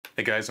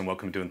Hey guys, and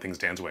welcome to Doing Things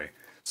Dan's Way.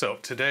 So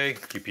today,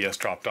 UPS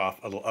dropped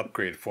off a little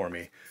upgrade for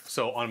me.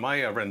 So on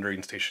my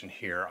rendering station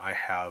here, I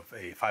have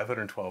a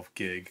 512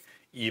 gig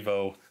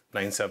EVO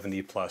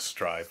 970 Plus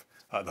drive,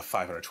 the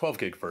 512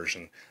 gig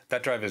version.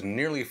 That drive is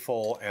nearly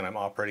full, and I'm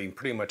operating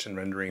pretty much in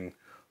rendering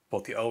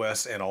both the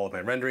OS and all of my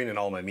rendering and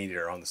all of my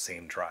media are on the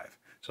same drive.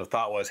 So the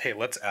thought was, hey,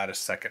 let's add a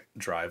second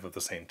drive of the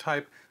same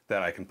type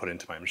that I can put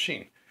into my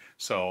machine.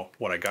 So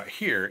what I got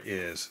here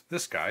is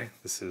this guy.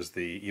 This is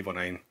the EVO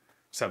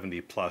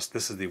 970 Plus.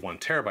 This is the 1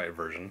 terabyte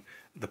version.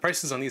 The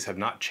prices on these have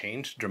not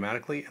changed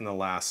dramatically in the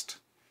last,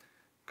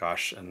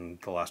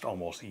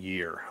 almost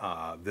year.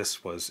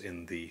 This was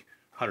in the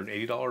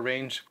 $180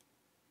 range.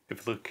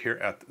 If you look here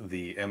at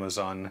the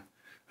Amazon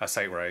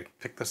site where I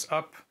picked this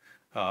up,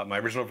 my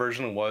original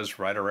version was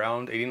right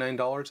around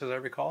 $89 as I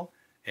recall,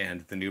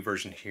 and the new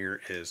version here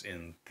is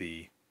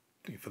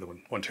for the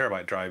 1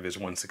 terabyte drive is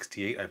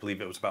 $168. I believe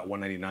it was about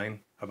 $199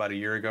 about a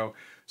year ago.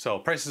 So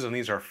prices on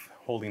these are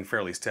holding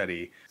fairly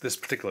steady. This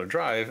particular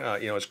drive,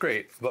 it's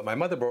great, but my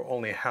motherboard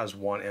only has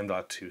one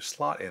M.2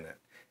 slot in it.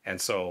 And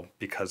so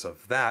because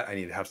of that, I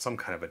need to have some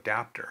kind of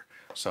adapter.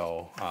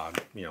 So,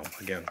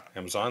 again,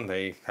 Amazon,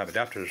 they have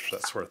adapters for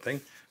that sort of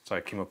thing. So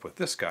I came up with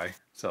this guy.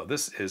 So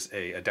this is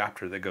a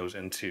adapter that goes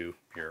into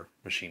your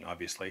machine,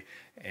 obviously,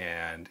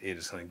 and it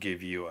is going to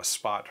give you a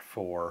spot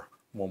for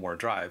one more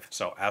drive.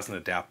 So as an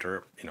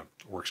adapter, it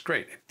works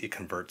great. It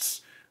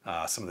converts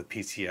some of the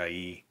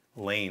PCIe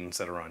lanes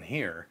that are on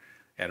here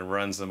and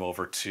runs them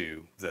over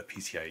to the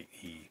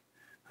PCIe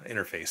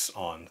interface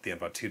on the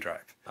M.2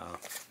 drive.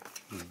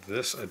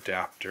 This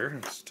adapter,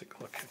 let's take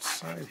a look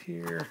inside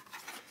here.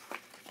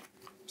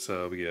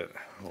 So we get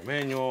a little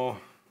manual,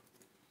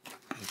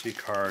 G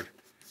card.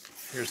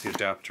 Here's the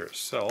adapter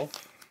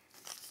itself.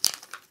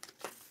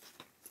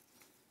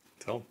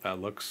 So that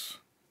looks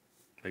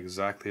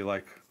exactly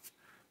like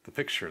the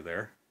picture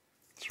there.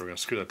 So we're going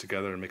to screw that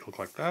together and make it look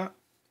like that.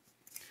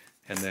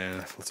 And then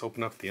let's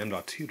open up the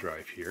M.2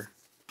 drive here.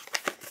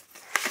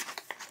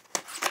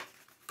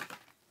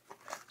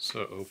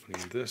 So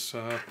opening this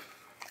up,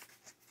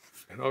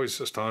 it always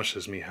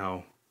astonishes me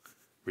how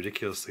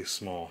ridiculously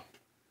small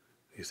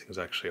these things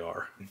actually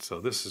are. And so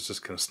this is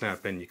just going to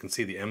snap in. You can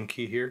see the M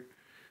key here,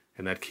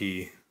 and that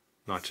key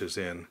notches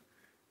in.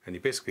 And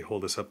you basically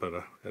hold this up at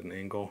an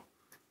angle,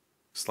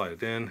 slide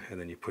it in,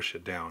 and then you push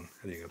it down,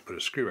 and you're going to put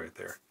a screw right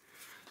there.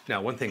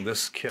 Now, one thing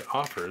this kit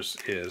offers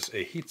is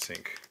a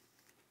heatsink.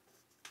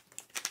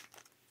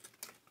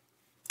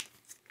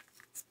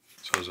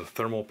 So there's a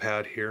thermal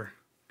pad here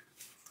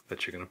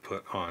that you're going to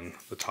put on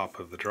the top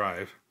of the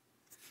drive,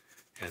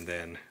 and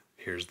then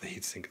here's the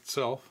heatsink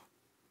itself,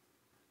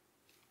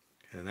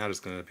 and that is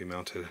going to be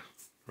mounted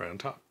right on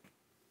top.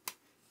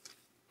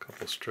 A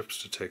couple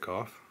strips to take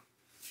off.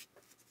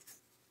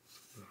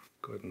 So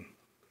go ahead and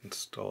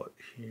install it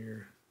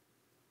here.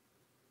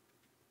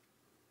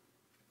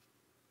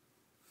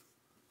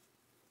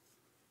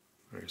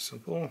 Very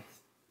simple.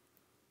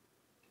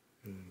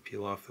 And then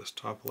peel off this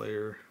top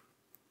layer.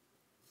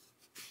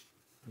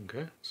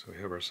 Okay, so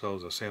we have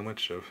ourselves a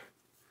sandwich of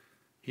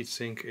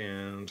heatsink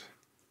and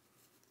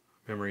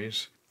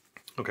memories.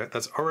 Okay,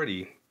 that's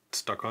already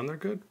stuck on there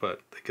good,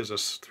 but it gives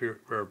us 3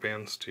 rubber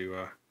bands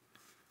to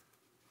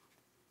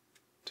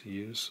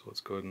use. So let's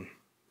go ahead and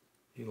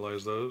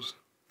utilize those.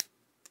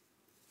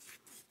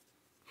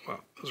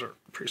 Wow, those are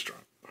pretty strong.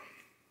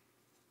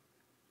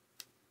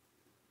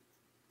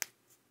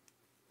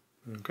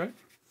 Okay,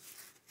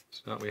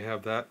 so now we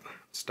have that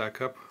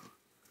stack up.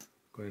 I'm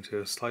going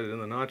to slide it in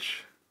the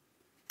notch.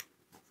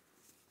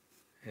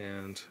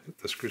 And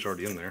the screw's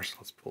already in there, so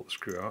let's pull the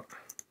screw out.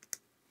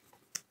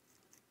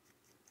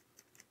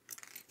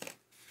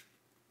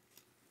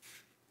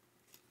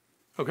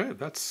 Okay,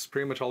 that's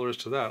pretty much all there is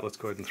to that. Let's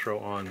go ahead and throw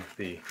on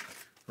the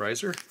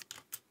riser.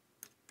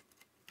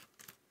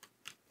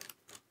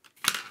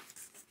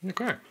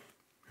 Okay,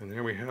 and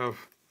there we have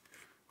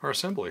our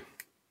assembly.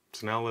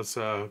 So now let's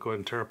go ahead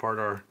and tear apart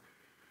our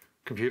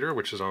computer,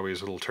 which is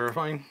always a little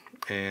terrifying,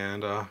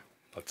 and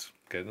let's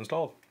get it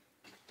installed.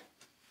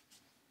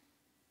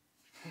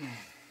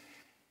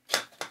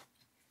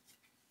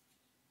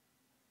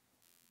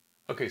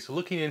 Okay, so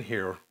looking in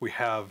here, we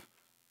have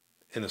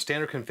in the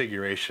standard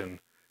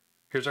configuration,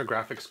 here's our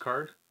graphics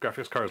card.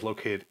 Graphics card is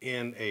located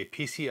in a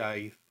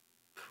PCIe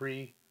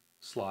 3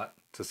 slot.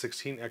 It's a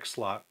 16X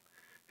slot.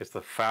 It's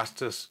the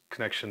fastest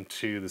connection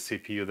to the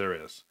CPU there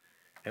is.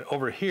 And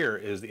over here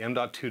is the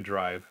M.2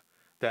 drive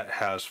that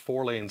has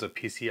 4 lanes of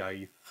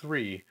PCIe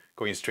 3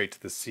 going straight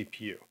to the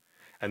CPU.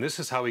 And this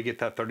is how we get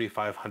that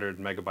 3,500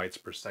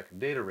 megabytes per second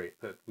data rate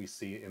that we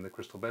see in the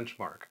Crystal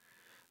benchmark.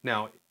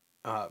 Now,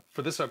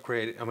 for this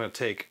upgrade, I'm going to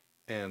take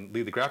and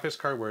leave the graphics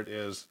card where it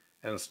is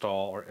and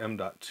install our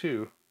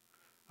M.2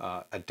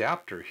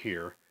 adapter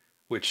here,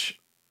 which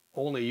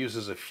only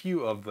uses a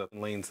few of the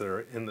lanes that are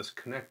in this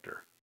connector.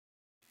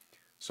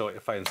 So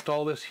if I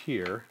install this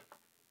here,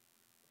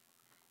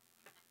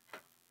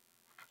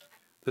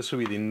 this would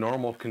be the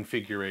normal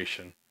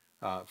configuration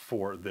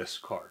for this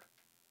card.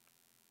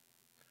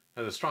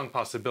 Now, there's a strong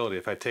possibility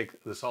if I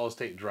take the solid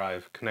state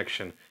drive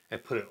connection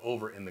and put it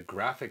over in the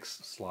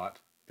graphics slot,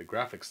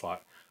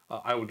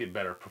 I would get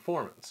better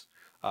performance.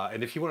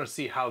 And if you want to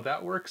see how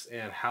that works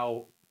and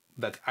how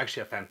that's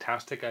actually a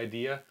fantastic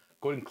idea,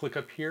 go ahead and click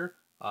up here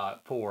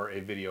for a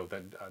video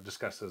that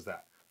discusses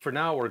that. For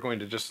now, we're going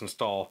to just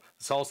install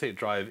the solid state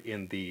drive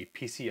in the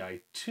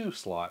PCIe 2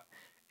 slot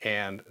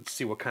and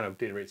see what kind of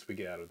data rates we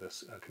get out of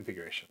this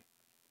configuration.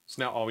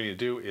 So now all we need to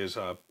do is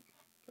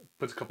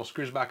put a couple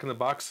screws back in the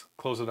box,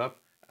 close it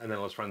up, and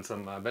then let's run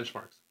some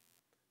benchmarks.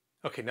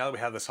 Okay, now that we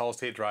have the solid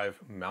state drive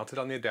mounted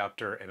on the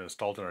adapter and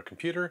installed in our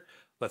computer,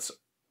 let's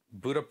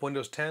boot up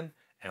Windows 10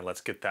 and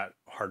let's get that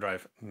hard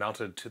drive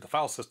mounted to the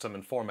file system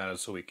and formatted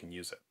so we can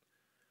use it.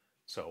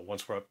 So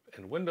once we're up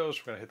in Windows,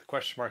 we're going to hit the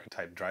question mark and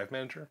type Drive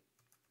Manager.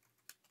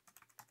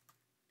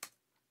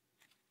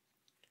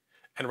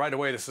 And right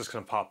away this is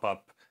going to pop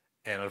up,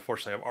 and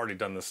unfortunately I've already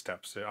done this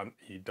step, so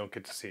you don't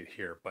get to see it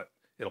here, but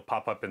it'll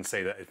pop up and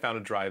say that it found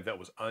a drive that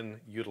was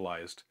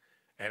unutilized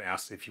and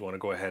asks if you want to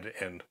go ahead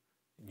and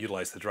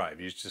utilize the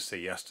drive. You just say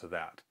yes to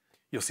that.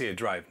 You'll see a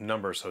drive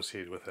number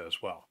associated with it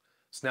as well.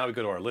 So now we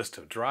go to our list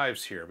of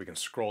drives here. We can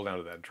scroll down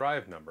to that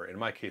drive number. In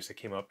my case, it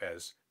came up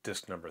as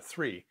disk number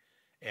 3.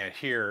 And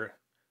here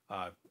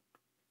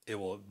it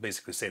will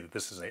basically say that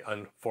this is an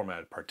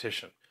unformatted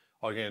partition.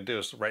 All you're going to do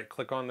is right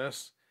click on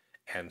this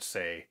and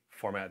say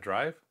Format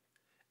Drive.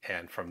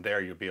 And from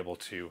there, you'll be able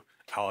to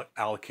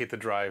allocate the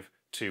drive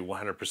to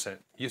 100%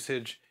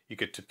 usage. You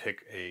get to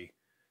pick a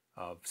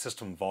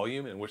system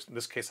volume, in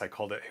this case I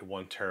called it a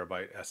 1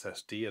 terabyte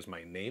SSD as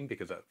my name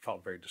because that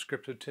felt very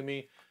descriptive to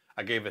me.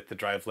 I gave it the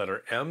drive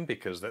letter M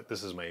because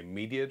this is my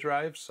media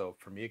drive, so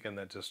for me again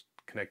that just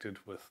connected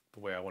with the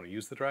way I want to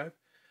use the drive.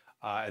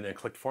 And then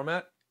click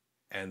Format,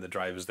 and the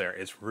drive is there.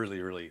 It's really,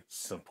 really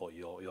simple.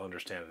 You'll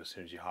understand it as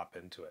soon as you hop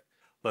into it.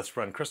 Let's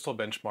run Crystal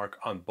Benchmark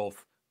on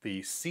both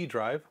the C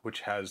drive,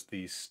 which has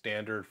the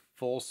standard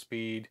full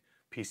speed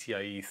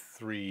PCIe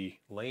 3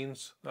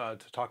 lanes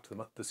to talk to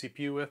the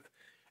CPU with,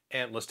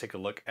 and let's take a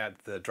look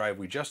at the drive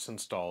we just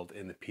installed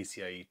in the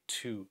PCIe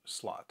 2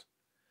 slot.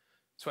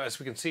 So as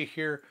we can see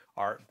here,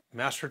 our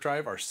master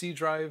drive, our C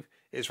drive,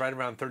 is right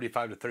around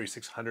 35 to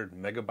 3600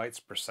 megabytes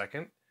per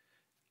second,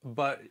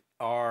 but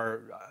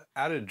our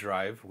added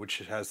drive, which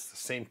has the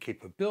same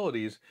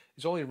capabilities,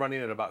 is only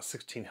running at about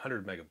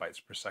 1600 megabytes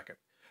per second.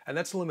 And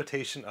that's a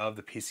limitation of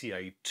the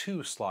PCIe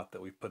 2 slot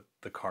that we put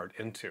the card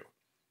into.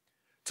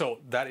 So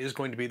that is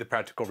going to be the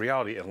practical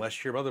reality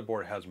unless your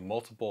motherboard has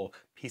multiple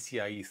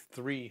PCIe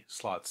 3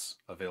 slots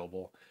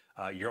available.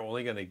 You're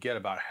only going to get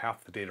about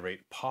half the data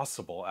rate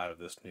possible out of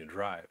this new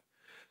drive.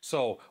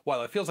 So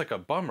while it feels like a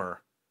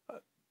bummer,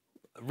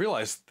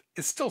 realize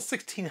it's still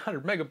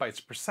 1600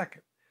 megabytes per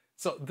second.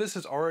 So this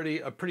is already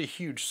a pretty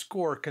huge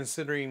score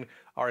considering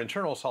our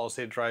internal solid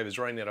state drive is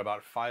running at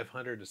about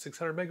 500 to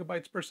 600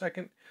 megabytes per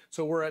second.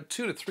 So we're at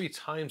 2 to 3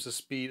 times the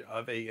speed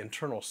of an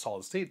internal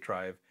solid state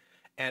drive,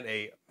 and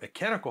a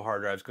mechanical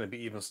hard drive is going to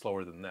be even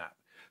slower than that.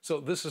 So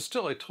this is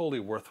still a totally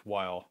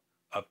worthwhile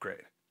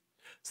upgrade.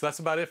 So that's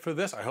about it for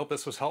this. I hope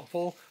this was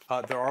helpful.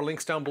 There are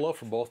links down below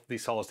for both the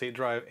solid state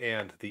drive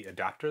and the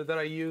adapter that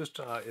I used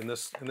in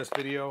this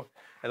video.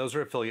 And those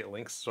are affiliate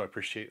links, so I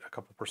appreciate a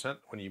couple %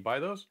 when you buy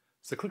those.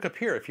 So click up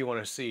here if you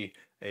want to see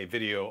a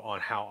video on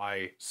how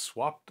I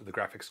swapped the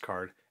graphics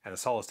card and the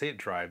solid state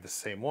drive, the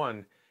same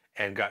one,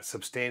 and got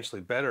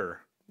substantially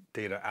better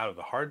data out of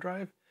the hard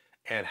drive,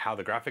 and how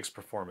the graphics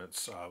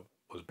performance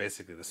was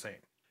basically the same.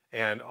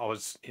 And I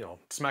was,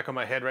 smack on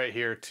my head right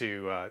here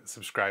to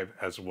subscribe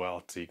as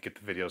well to get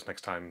the videos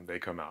next time they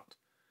come out.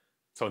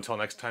 So until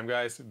next time,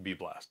 guys, be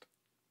blessed.